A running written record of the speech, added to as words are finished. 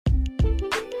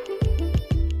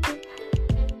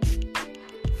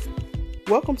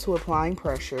Welcome to Applying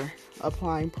Pressure.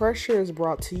 Applying Pressure is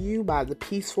brought to you by the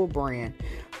Peaceful brand,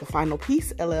 The Final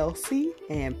Peace LLC,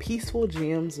 and Peaceful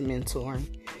Gems Mentoring.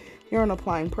 Here on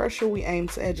Applying Pressure, we aim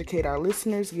to educate our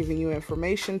listeners, giving you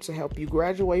information to help you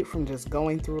graduate from just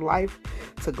going through life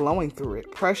to glowing through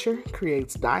it. Pressure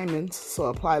creates diamonds, so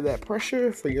apply that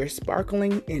pressure for your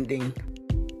sparkling ending.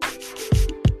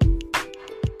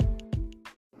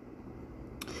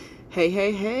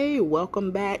 Hey,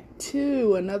 welcome back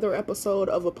to another episode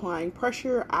of Applying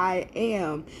Pressure. I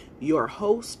am your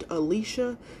host,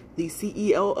 Alicia, the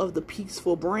CEO of the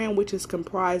Peaceful brand, which is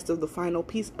comprised of the Final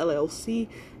Peace LLC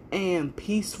and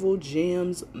Peaceful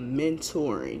Gems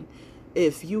Mentoring.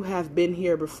 If you have been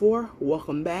here before,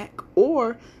 welcome back.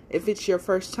 Or if it's your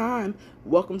first time,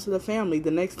 welcome to the family.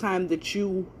 The next time that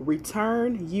you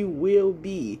return, you will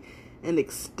be an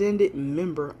extended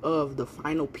member of the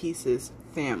Final Pieces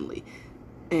family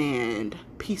and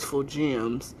Peaceful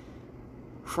Gems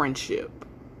friendship.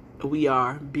 We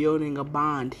are building a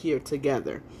bond here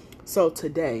together. So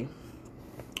today,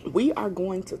 we are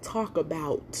going to talk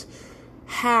about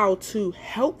how to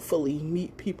helpfully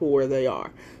meet people where they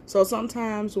are. So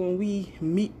sometimes when we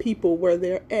meet people where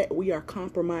they're at, we are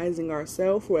compromising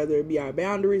ourselves, whether it be our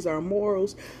boundaries, our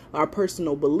morals, our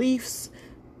personal beliefs.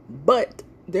 But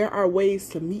there are ways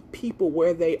to meet people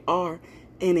where they are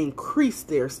and increase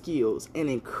their skills and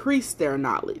increase their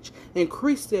knowledge,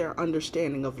 increase their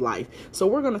understanding of life. So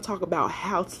we're going to talk about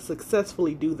how to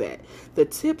successfully do that. The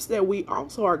tips that we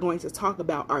also are going to talk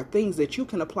about are things that you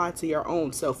can apply to your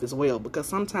own self as well, because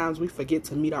sometimes we forget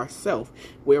to meet ourselves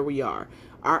where we are.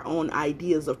 Our own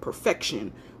ideas of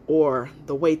perfection or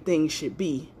the way things should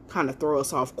be kind of throw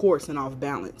us off course and off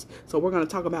balance. So we're going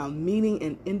to talk about meeting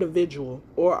an individual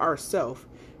or ourselves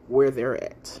where they're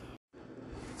at.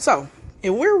 So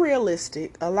if we're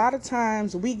realistic, a lot of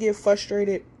times we get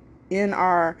frustrated in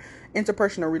our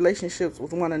interpersonal relationships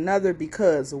with one another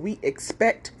because we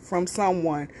expect from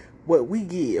someone what we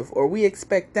give, or we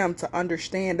expect them to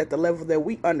understand at the level that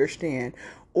we understand,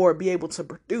 or be able to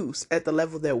produce at the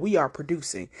level that we are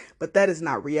producing. But that is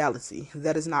not reality.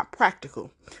 That is not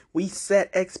practical. We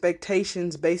set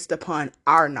expectations based upon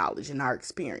our knowledge and our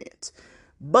experience.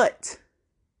 But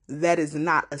that is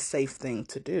not a safe thing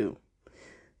to do.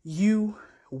 You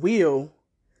will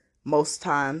most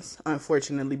times,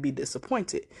 unfortunately, be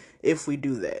disappointed if we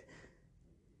do that.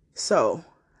 So,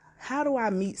 how do I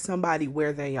meet somebody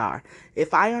where they are?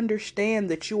 If I understand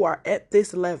that you are at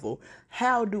this level,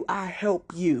 how do I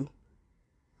help you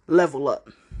level up?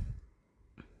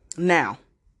 Now,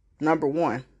 number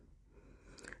one,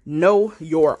 know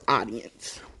your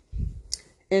audience.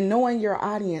 In knowing your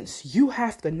audience, you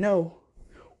have to know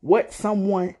what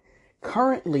someone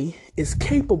currently is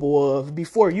capable of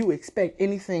before you expect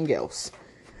anything else.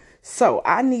 So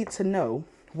I need to know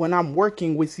when I'm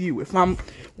working with you, if I'm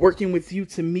working with you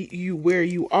to meet you where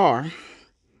you are,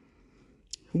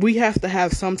 we have to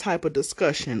have some type of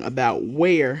discussion about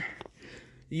where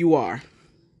you are.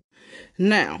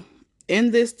 Now,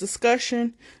 in this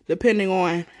discussion, depending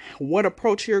on what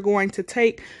approach you're going to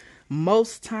take,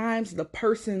 most times the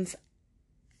person's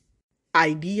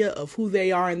idea of who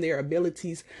they are and their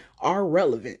abilities are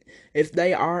relevant. If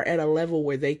they are at a level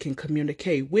where they can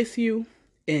communicate with you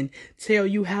and tell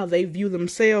you how they view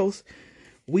themselves,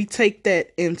 we take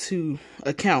that into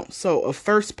account. So a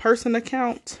first person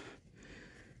account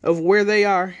of where they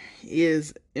are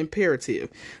is imperative.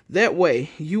 That way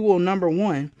you will, number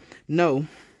one, know,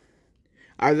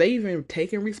 are they even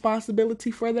taking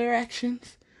responsibility for their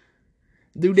actions?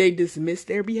 Do they dismiss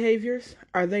their behaviors?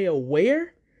 Are they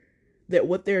aware that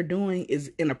what they're doing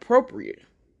is inappropriate?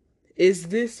 Is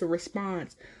this a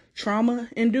response trauma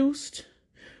induced?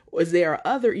 Or is there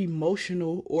other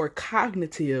emotional or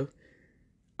cognitive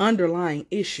underlying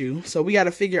issue? So we got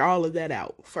to figure all of that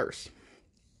out first.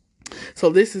 So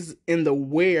this is in the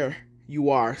where you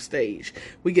are stage.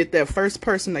 We get that first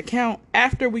person account.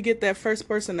 After we get that first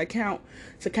person account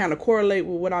to kind of correlate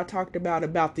with what I talked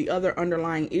about the other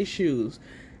underlying issues,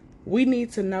 we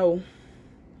need to know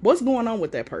what's going on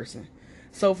with that person.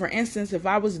 So for instance, if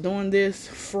I was doing this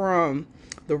from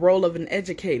the role of an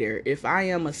educator, if I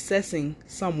am assessing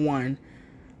someone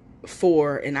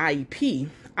for an IEP,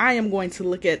 I am going to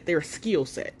look at their skill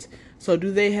set. So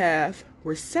do they have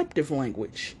receptive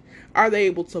language? Are they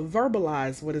able to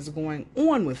verbalize what is going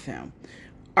on with them?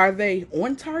 Are they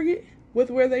on target with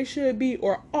where they should be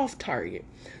or off target?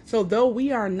 So though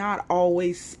we are not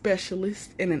always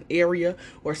specialists in an area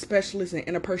or specialists in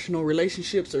interpersonal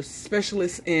relationships or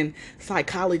specialists in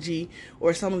psychology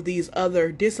or some of these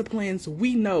other disciplines,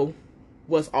 we know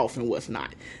what's off and what's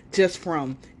not just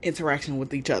from interaction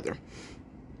with each other.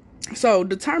 So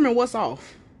determine what's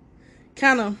off.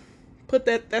 Kind of put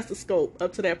that's the scope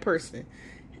up to that person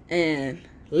and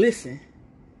listen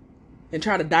and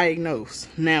try to diagnose.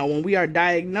 Now, when we are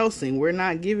diagnosing, we're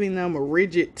not giving them a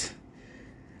rigid,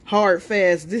 hard,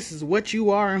 fast, this is what you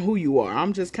are and who you are.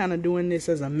 I'm just kind of doing this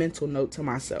as a mental note to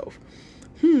myself.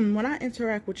 When I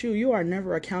interact with you, you are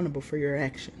never accountable for your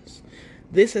actions.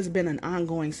 This has been an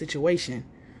ongoing situation.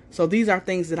 So these are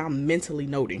things that I'm mentally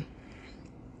noting.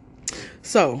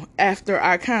 So after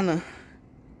I kind of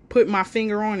put my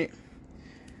finger on it,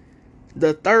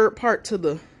 the third part to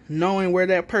the knowing where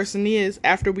that person is,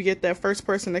 after we get that first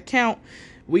person account,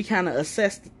 we kind of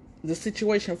assess the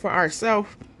situation for ourselves.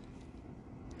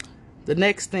 The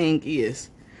next thing is,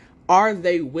 are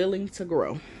they willing to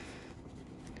grow?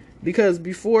 Because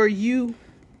before you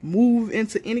move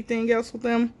into anything else with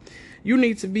them, you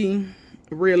need to be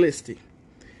realistic.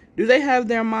 Do they have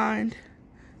their mind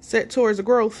set towards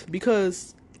growth?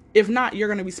 Because if not, you're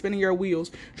going to be spinning your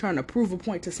wheels trying to prove a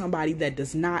point to somebody that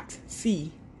does not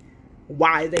see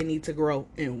why they need to grow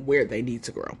and where they need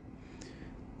to grow.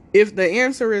 If the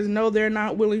answer is no, they're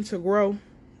not willing to grow,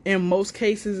 in most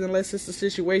cases, unless it's a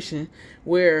situation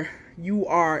where you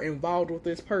are involved with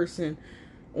this person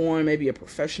on maybe a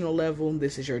professional level,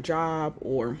 this is your job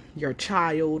or your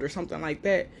child or something like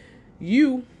that,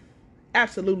 you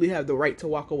absolutely have the right to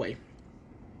walk away.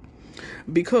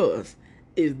 Because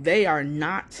if they are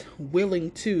not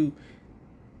willing to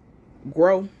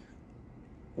grow,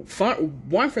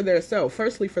 one, for themselves,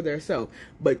 firstly for themselves,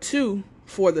 but two,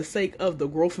 for the sake of the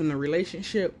growth in the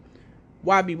relationship,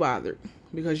 why be bothered?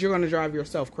 Because you're going to drive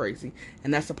yourself crazy,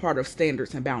 and that's a part of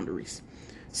standards and boundaries.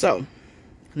 So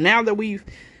now that we've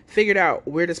figured out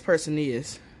where this person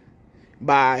is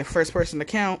by first person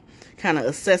account, kind of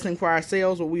assessing for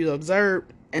ourselves what we've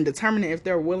observed and determining if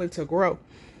they're willing to grow,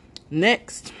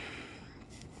 next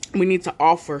we need to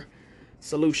offer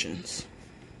solutions.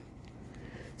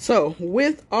 So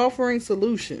with offering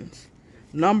solutions,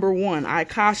 number one, I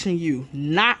caution you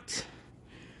not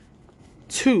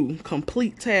to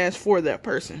complete tasks for that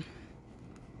person.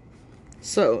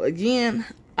 So again,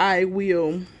 I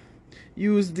will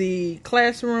use the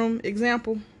classroom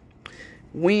example.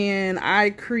 When I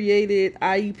created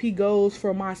IEP goals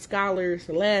for my scholars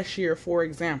last year, for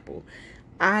example,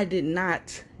 I did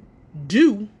not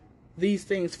do these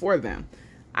things for them.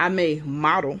 I may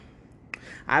model.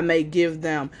 I may give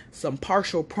them some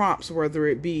partial prompts, whether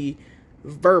it be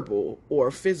verbal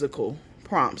or physical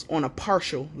prompts on a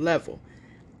partial level.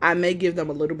 I may give them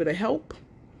a little bit of help,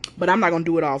 but I'm not going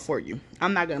to do it all for you.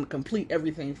 I'm not going to complete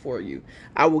everything for you.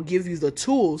 I will give you the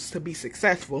tools to be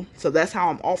successful. So that's how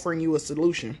I'm offering you a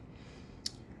solution.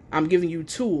 I'm giving you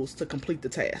tools to complete the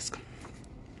task.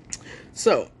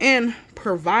 So in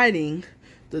providing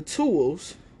the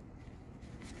tools,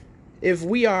 if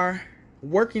we are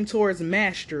working towards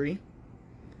mastery,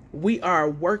 we are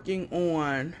working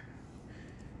on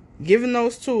giving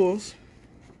those tools.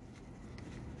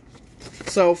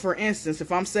 So, for instance,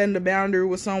 if I'm setting a boundary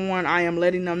with someone, I am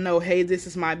letting them know, hey, this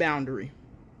is my boundary.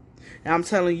 And I'm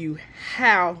telling you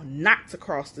how not to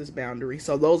cross this boundary.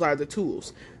 So those are the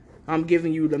tools. I'm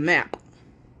giving you the map.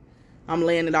 I'm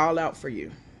laying it all out for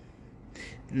you.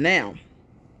 Now,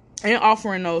 in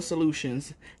offering those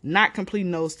solutions, not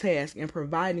completing those tasks, and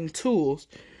providing tools,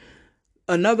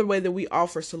 another way that we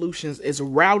offer solutions is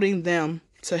routing them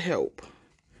to help.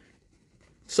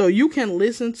 So you can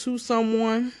listen to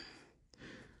someone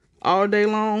all day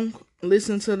long,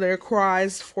 listen to their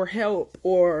cries for help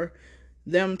or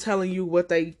them telling you what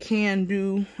they can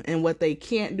do and what they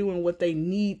can't do and what they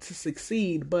need to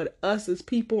succeed. But us as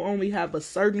people only have a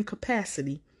certain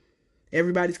capacity.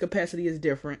 Everybody's capacity is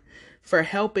different for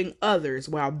helping others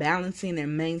while balancing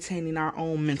and maintaining our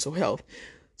own mental health.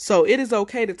 So it is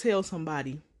okay to tell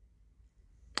somebody,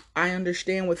 I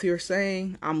understand what you're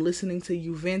saying. I'm listening to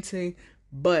you venting,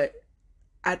 but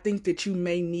I think that you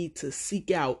may need to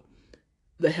seek out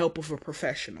the help of a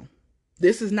professional.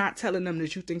 This is not telling them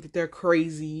that you think that they're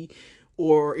crazy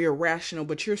or irrational,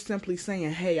 but you're simply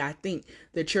saying, hey, I think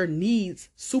that your needs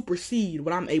supersede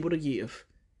what I'm able to give.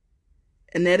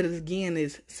 And that is, again,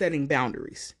 is setting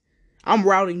boundaries. I'm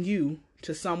routing you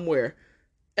to somewhere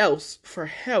else for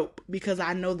help because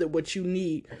I know that what you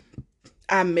need,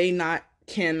 I may not,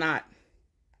 cannot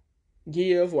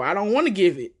give, or I don't want to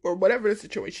give it, or whatever the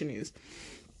situation is.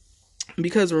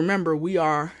 Because remember, we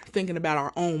are thinking about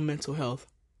our own mental health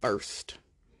first.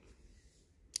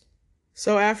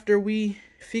 So after we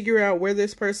figure out where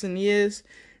this person is,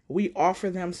 we offer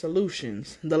them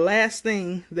solutions. The last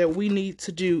thing that we need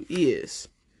to do is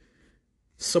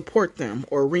support them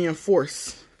or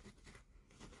reinforce.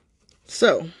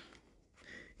 So,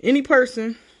 any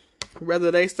person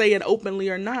whether they say it openly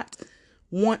or not,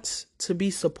 wants to be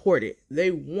supported.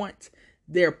 They want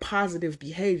their positive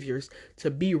behaviors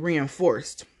to be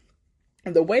reinforced.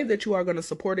 And the way that you are going to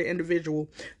support an individual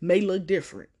may look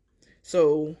different.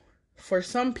 So for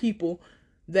some people,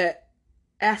 that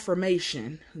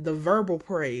affirmation, the verbal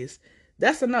praise,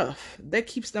 that's enough. That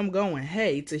keeps them going.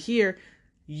 Hey, to hear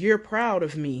you're proud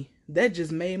of me, that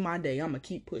just made my day. I'm going to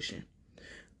keep pushing.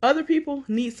 Other people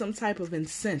need some type of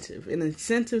incentive. An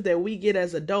incentive that we get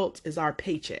as adults is our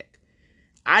paycheck.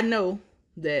 I know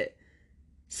that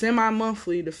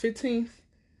semi-monthly, the 15th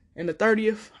and the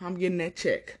 30th, I'm getting that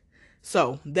check.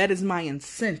 So that is my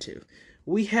incentive.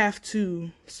 We have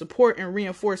to support and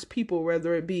reinforce people,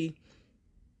 whether it be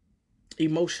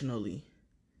emotionally,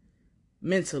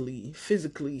 mentally,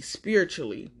 physically,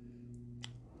 spiritually,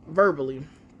 verbally.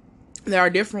 There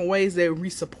are different ways that we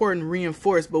support and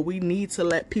reinforce, but we need to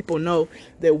let people know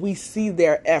that we see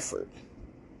their effort.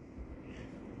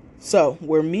 So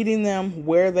we're meeting them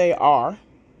where they are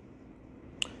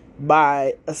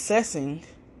by assessing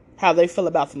how they feel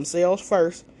about themselves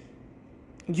first,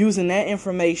 using that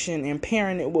information and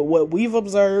pairing it with what we've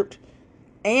observed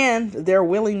and their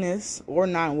willingness or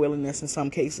non-willingness in some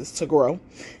cases to grow.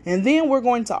 And then we're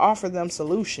going to offer them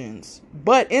solutions.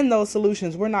 But in those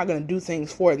solutions, we're not going to do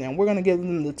things for them. We're going to give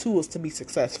them the tools to be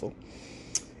successful.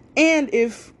 And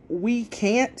if we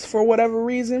can't, for whatever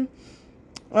reason,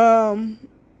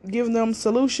 give them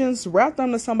solutions, route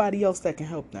them to somebody else that can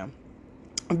help them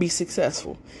be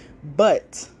successful.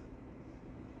 But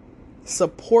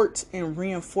support and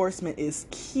reinforcement is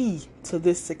key to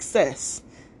this success.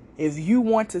 If you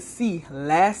want to see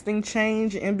lasting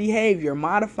change in behavior,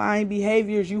 modifying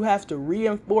behaviors, you have to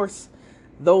reinforce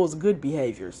those good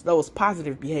behaviors, those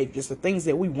positive behaviors, the things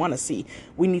that we want to see.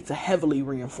 We need to heavily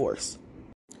reinforce.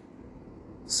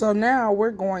 So now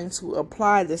we're going to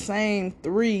apply the same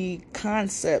 3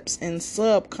 concepts and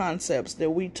sub-concepts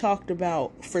that we talked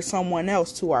about for someone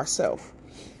else to ourselves.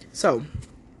 So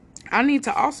I need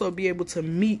to also be able to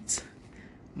meet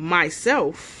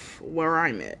myself where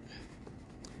I'm at.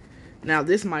 Now,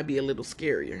 this might be a little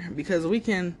scarier because we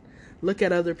can look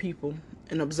at other people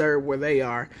and observe where they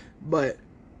are, but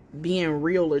being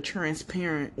real or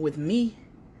transparent with me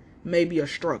may be a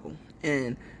struggle.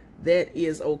 And that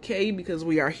is okay because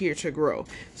we are here to grow.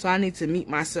 So I need to meet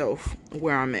myself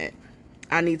where I'm at.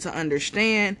 I need to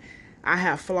understand I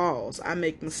have flaws. I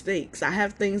make mistakes. I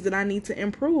have things that I need to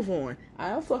improve on.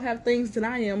 I also have things that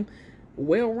I am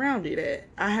well-rounded at.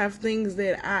 I have things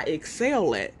that I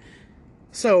excel at.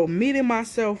 So meeting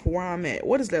myself where I'm at,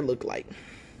 what does that look like?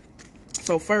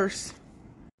 So first,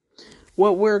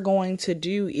 what we're going to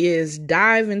do is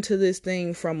dive into this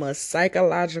thing from a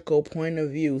psychological point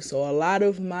of view. So a lot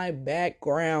of my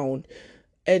background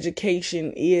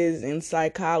education is in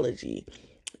psychology,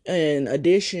 in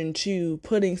addition to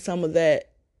putting some of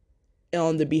that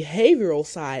on the behavioral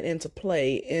side into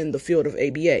play in the field of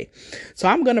ABA. So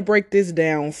I'm going to break this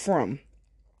down from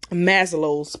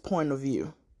Maslow's point of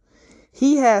view.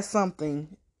 He has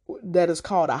something that is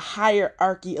called a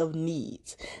hierarchy of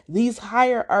needs. These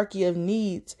hierarchy of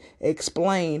needs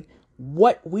explain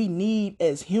what we need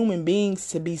as human beings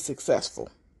to be successful.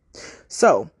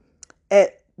 So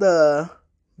at the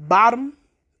bottom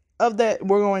of that,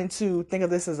 we're going to think of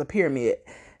this as a pyramid.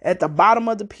 At the bottom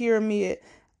of the pyramid,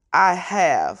 I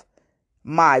have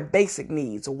my basic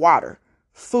needs: water,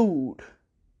 food,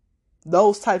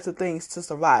 those types of things to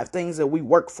survive, things that we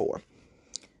work for.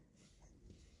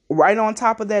 Right on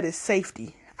top of that is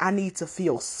safety. I need to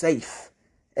feel safe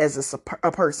as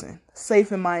a person,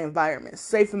 safe in my environment,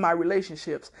 safe in my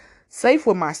relationships, safe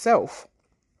with myself.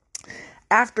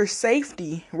 After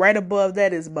safety, right above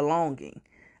that is belonging.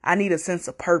 I need a sense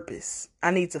of purpose.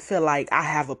 I need to feel like I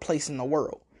have a place in the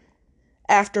world.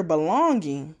 After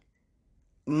belonging,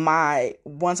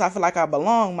 once I feel like I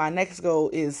belong, my next goal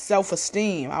is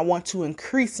self-esteem. I want to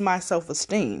increase my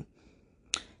self-esteem.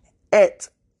 At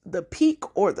the peak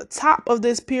or the top of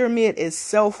this pyramid is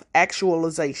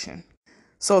self-actualization.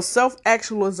 So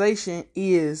self-actualization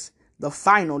is the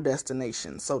final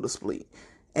destination, so to speak.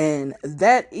 And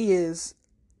that is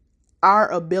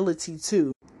our ability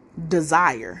to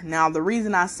desire. Now, the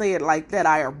reason I say it like that,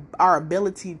 our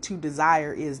ability to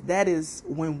desire that is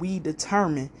when we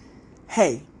determine,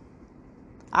 hey,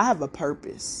 I have a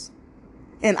purpose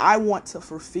and I want to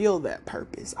fulfill that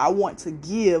purpose. I want to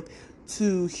give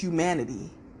to humanity.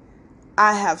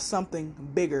 I have something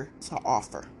bigger to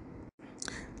offer.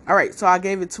 All right, so I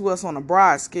gave it to us on a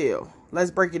broad scale. Let's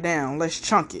break it down. Let's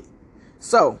chunk it.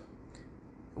 So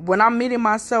when I'm meeting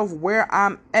myself where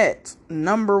I'm at,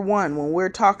 number one, when we're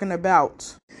talking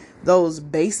about those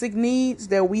basic needs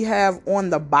that we have on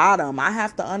the bottom, I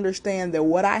have to understand that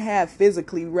what I have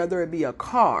physically, whether it be a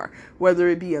car, whether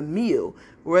it be a meal,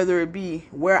 whether it be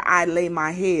where I lay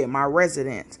my head, my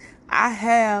residence, I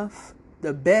have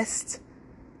the best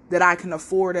that I can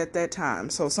afford at that time.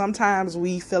 So sometimes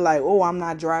we feel like, oh, I'm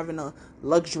not driving a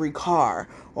luxury car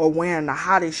or wearing the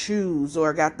hottest shoes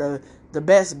or got the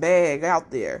best bag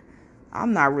out there.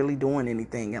 I'm not really doing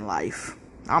anything in life.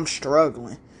 I'm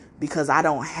struggling because I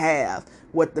don't have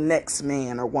what the next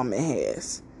man or woman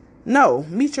has. No,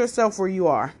 meet yourself where you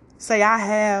are. Say, I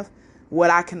have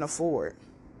what I can afford.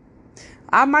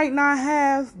 I might not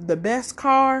have the best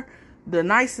car, the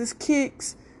nicest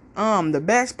kicks, the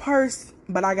best purse,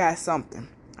 but I got something.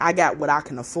 I got what I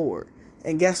can afford.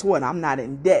 And guess what? I'm not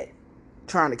in debt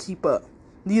trying to keep up.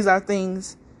 These are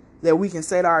things that we can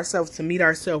say to ourselves to meet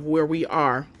ourselves where we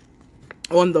are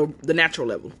on the natural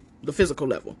level, the physical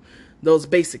level, those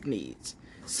basic needs.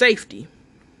 Safety.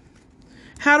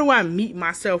 How do I meet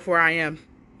myself where I am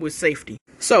with safety?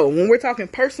 So when we're talking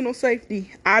personal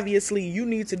safety, obviously you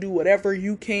need to do whatever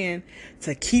you can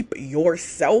to keep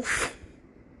yourself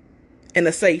in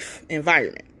a safe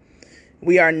environment.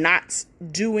 We are not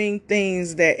doing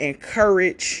things that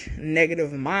encourage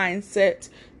negative mindsets,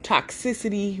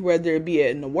 toxicity, whether it be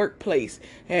in the workplace,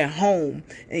 at home,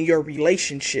 in your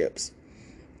relationships.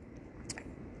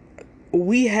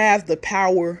 We have the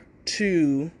power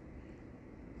to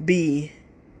be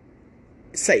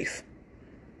safe.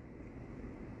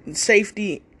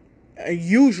 Safety,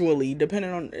 usually,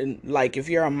 depending on, like, if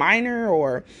you're a minor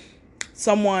or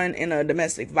someone in a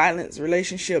domestic violence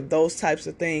relationship, those types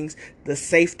of things, the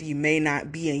safety may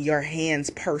not be in your hands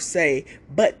per se,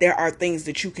 but there are things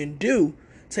that you can do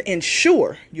to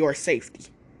ensure your safety.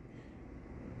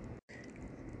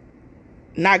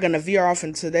 Not going to veer off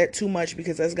into that too much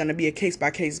because that's going to be a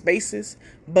case-by-case basis,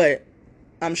 but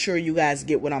I'm sure you guys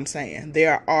get what I'm saying.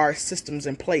 There are systems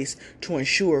in place to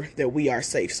ensure that we are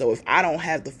safe. So if I don't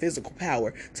have the physical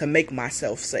power to make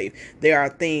myself safe, there are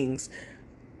things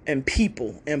and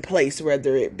people in place,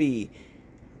 whether it be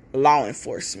law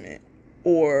enforcement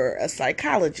or a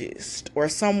psychologist or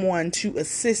someone to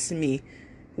assist me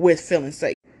with feeling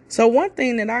safe. So one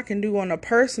thing that I can do on a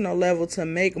personal level to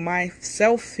make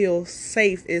myself feel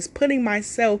safe is putting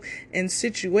myself in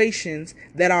situations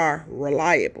that are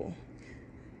reliable.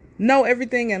 No,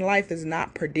 everything in life is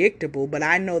not predictable, but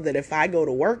I know that if I go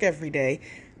to work every day,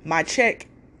 my check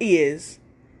is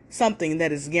something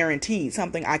that is guaranteed,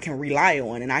 something I can rely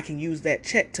on, and I can use that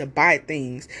check to buy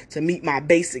things to meet my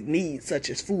basic needs, such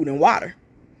as food and water.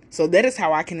 So that is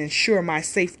how I can ensure my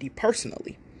safety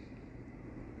personally.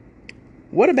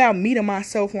 What about meeting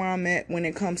myself where I'm at when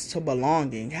it comes to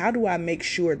belonging? How do I make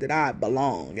sure that I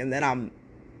belong and that I'm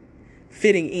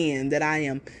fitting in, that I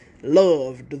am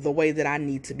loved the way that I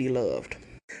need to be loved?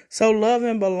 So love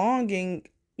and belonging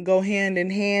go hand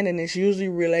in hand, and it's usually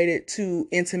related to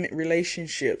intimate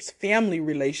relationships, family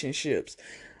relationships,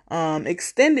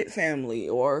 extended family,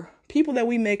 or people that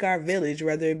we make our village,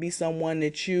 whether it be someone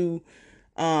that you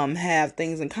have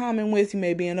things in common with. You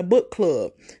may be in a book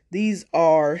club. These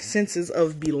are senses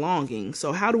of belonging.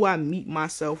 So how do I meet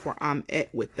myself where I'm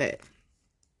at with that?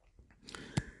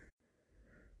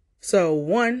 So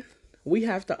one, we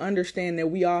have to understand that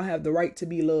we all have the right to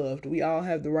be loved. We all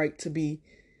have the right to be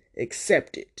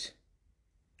accepted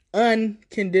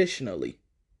unconditionally.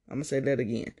 I'm going to say that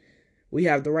again. We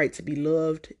have the right to be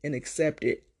loved and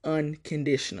accepted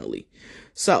unconditionally.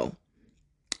 So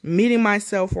meeting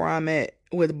myself where I'm at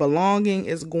with belonging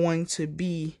is going to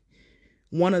be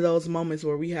one of those moments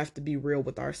where we have to be real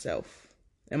with ourselves.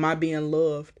 Am I being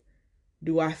loved?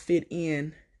 Do I fit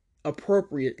in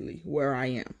appropriately where I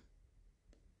am?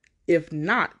 If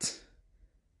not,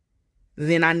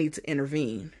 then I need to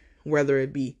intervene, whether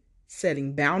it be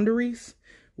setting boundaries,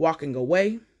 walking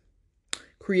away,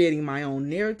 creating my own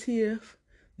narrative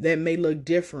that may look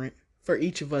different for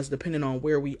each of us depending on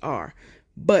where we are.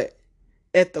 But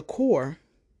at the core,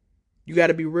 you got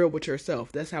to be real with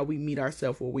yourself. That's how we meet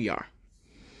ourselves where we are.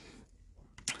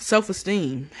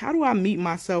 Self-esteem. How do I meet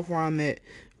myself where I'm at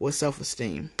with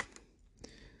self-esteem?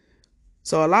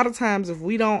 So a lot of times if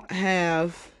we don't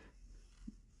have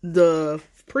the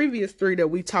previous three that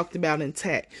we talked about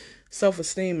intact,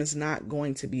 self-esteem is not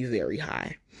going to be very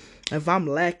high. If I'm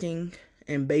lacking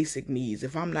in basic needs,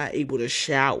 if I'm not able to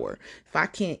shower, if I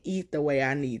can't eat the way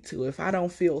I need to, if I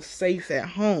don't feel safe at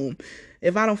home,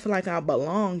 if I don't feel like I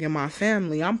belong in my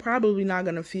family, I'm probably not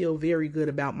going to feel very good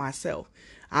about myself.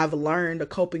 I've learned a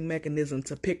coping mechanism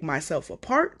to pick myself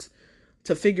apart,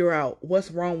 to figure out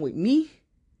what's wrong with me,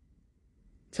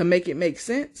 to make it make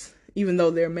sense, even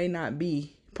though there may not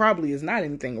be, probably is not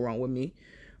anything wrong with me.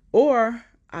 Or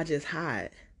I just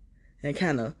hide and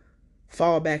kind of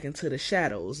fall back into the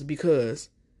shadows because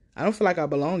I don't feel like I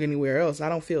belong anywhere else. I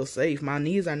don't feel safe. My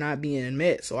needs are not being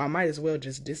met, so I might as well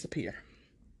just disappear.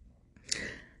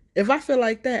 If I feel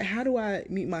like that, how do I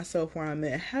meet myself where I'm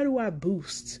at? How do I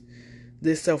boost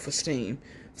this self-esteem?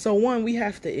 So one, we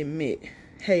have to admit,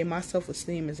 hey, my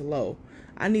self-esteem is low.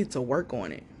 I need to work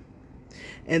on it.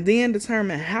 And then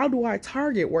determine, how do I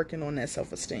target working on that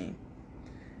self-esteem?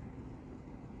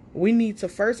 We need to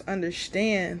first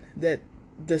understand that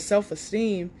the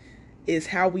self-esteem is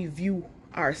how we view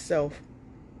ourselves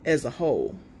as a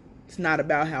whole. It's not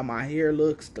about how my hair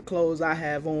looks, the clothes I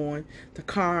have on, the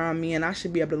car I'm in. I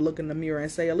should be able to look in the mirror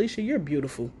and say, Alicia, you're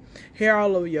beautiful. Hair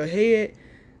all over your head,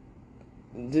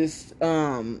 this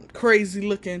crazy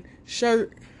looking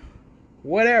shirt,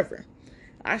 whatever.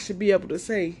 I should be able to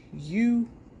say, you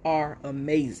are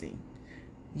amazing.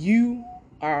 You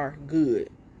are good.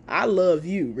 I love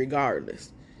you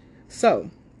regardless. So,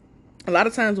 a lot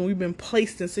of times when we've been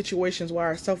placed in situations where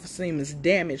our self-esteem is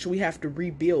damaged, we have to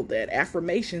rebuild that.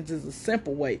 Affirmations is a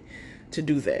simple way to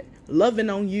do that.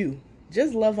 Loving on you.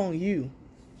 Just love on you.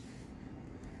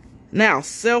 Now,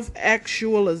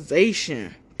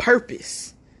 self-actualization.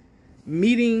 Purpose.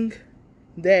 Meeting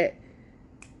that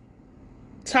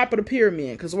top of the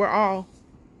pyramid, because we're all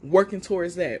working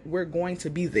towards that. We're going to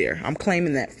be there. I'm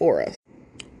claiming that for us.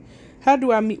 How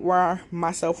do I meet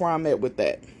myself where I'm at with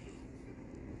that?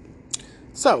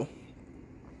 So,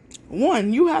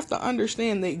 one, you have to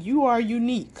understand that you are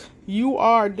unique. You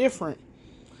are different.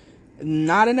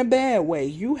 Not in a bad way.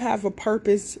 You have a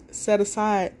purpose set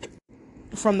aside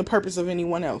from the purpose of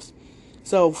anyone else.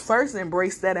 So, first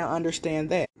embrace that and understand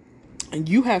that. And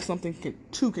you have something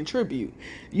to contribute.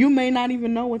 You may not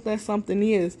even know what that something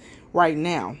is right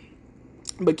now.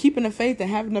 But keeping the faith and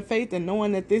having the faith and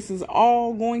knowing that this is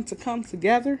all going to come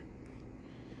together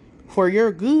for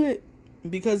your good,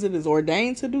 because it is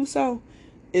ordained to do so,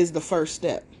 is the first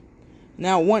step.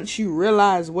 Now, once you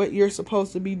realize what you're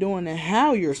supposed to be doing and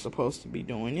how you're supposed to be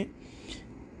doing it,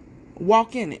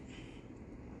 walk in it.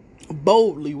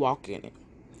 Boldly walk in it.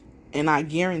 And I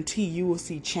guarantee you will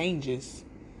see changes.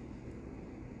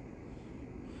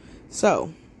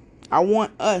 So, I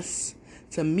want us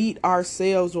to meet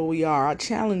ourselves where we are. I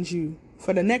challenge you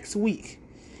for the next week.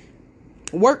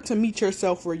 Work to meet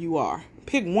yourself where you are.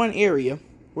 Pick one area,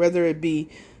 whether it be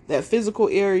that physical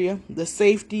area, the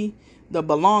safety, the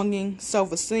belonging,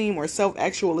 self-esteem, or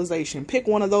self-actualization. Pick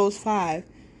one of those 5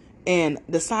 and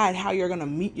decide how you're going to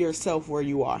meet yourself where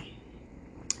you are.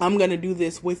 I'm going to do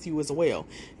this with you as well.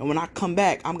 And when I come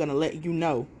back, I'm going to let you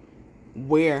know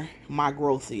where my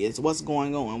growth is, what's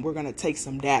going on. We're going to take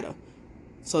some data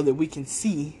so that we can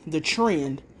see the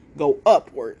trend go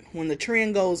upward. When the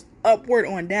trend goes upward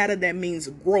on data, that means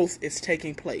growth is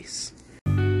taking place.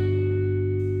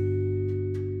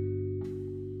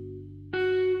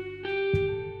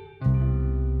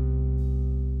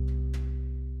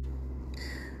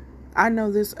 I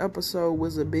know this episode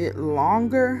was a bit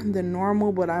longer than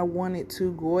normal, but I wanted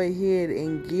to go ahead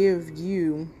and give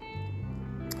you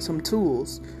some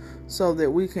tools so that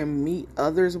we can meet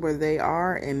others where they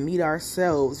are and meet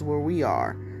ourselves where we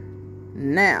are.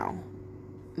 Now,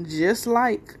 just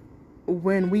like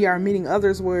when we are meeting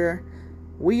others where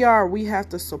we are, we have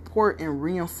to support and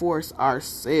reinforce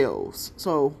ourselves.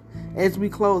 So as we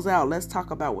close out, let's talk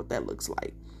about what that looks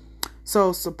like.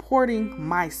 So supporting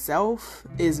myself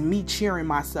is me cheering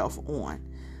myself on.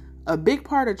 A big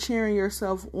part of cheering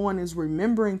yourself on is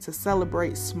remembering to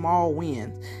celebrate small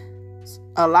wins.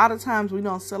 A lot of times we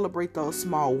don't celebrate those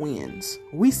small wins.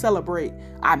 We celebrate,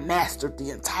 I mastered the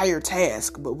entire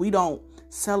task, but we don't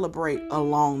celebrate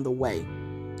along the way.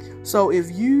 So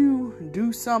if you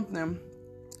do something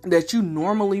that you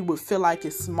normally would feel like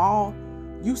is small,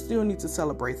 you still need to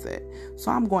celebrate that.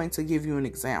 So I'm going to give you an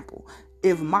example.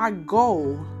 If my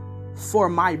goal for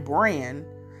my brand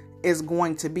is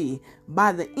going to be,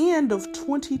 by the end of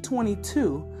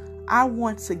 2022, I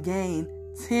want to gain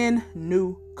 10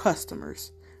 new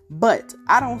customers, but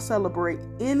I don't celebrate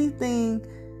anything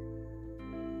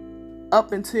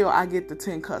up until I get the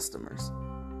 10 customers.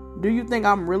 Do you think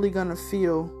I'm really going to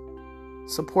feel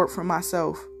support from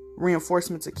myself,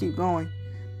 reinforcement to keep going?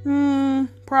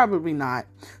 Probably not.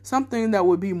 Something that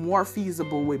would be more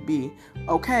feasible would be,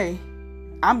 okay,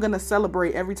 I'm going to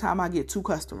celebrate every time I get 2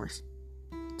 customers,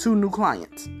 2 new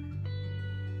clients.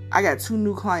 I got 2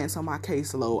 new clients on my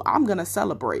caseload. I'm going to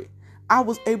celebrate. I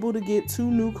was able to get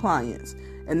 2 new clients.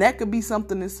 And that could be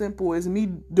something as simple as me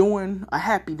doing a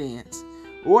happy dance.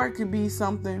 Or it could be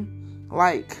something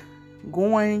like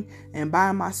going and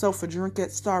buying myself a drink at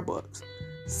Starbucks.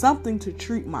 Something to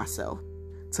treat myself.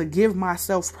 to give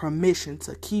myself permission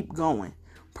to keep going,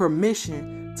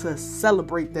 permission to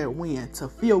celebrate that win, to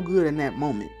feel good in that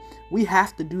moment. We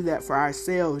have to do that for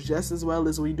ourselves just as well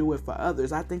as we do it for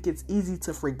others. I think it's easy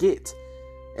to forget,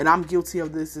 and I'm guilty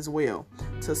of this as well,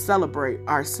 to celebrate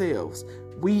ourselves.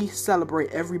 We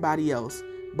celebrate everybody else,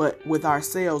 but with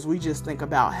ourselves, we just think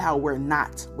about how we're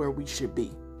not where we should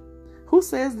be. Who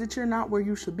says that you're not where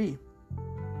you should be?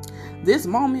 This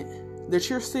moment that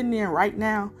you're sitting in right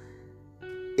now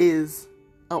is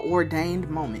an ordained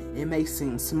moment. It may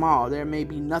seem small. There may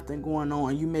be nothing going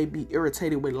on. You may be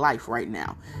irritated with life right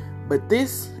now. But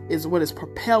this is what is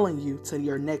propelling you to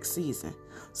your next season.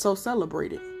 So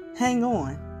celebrate it. Hang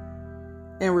on.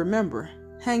 And remember,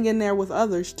 hang in there with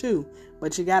others too.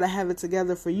 But you got to have it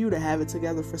together for you to have it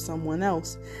together for someone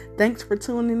else. Thanks for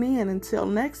tuning in. Until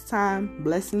next time,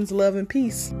 blessings, love, and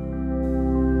peace.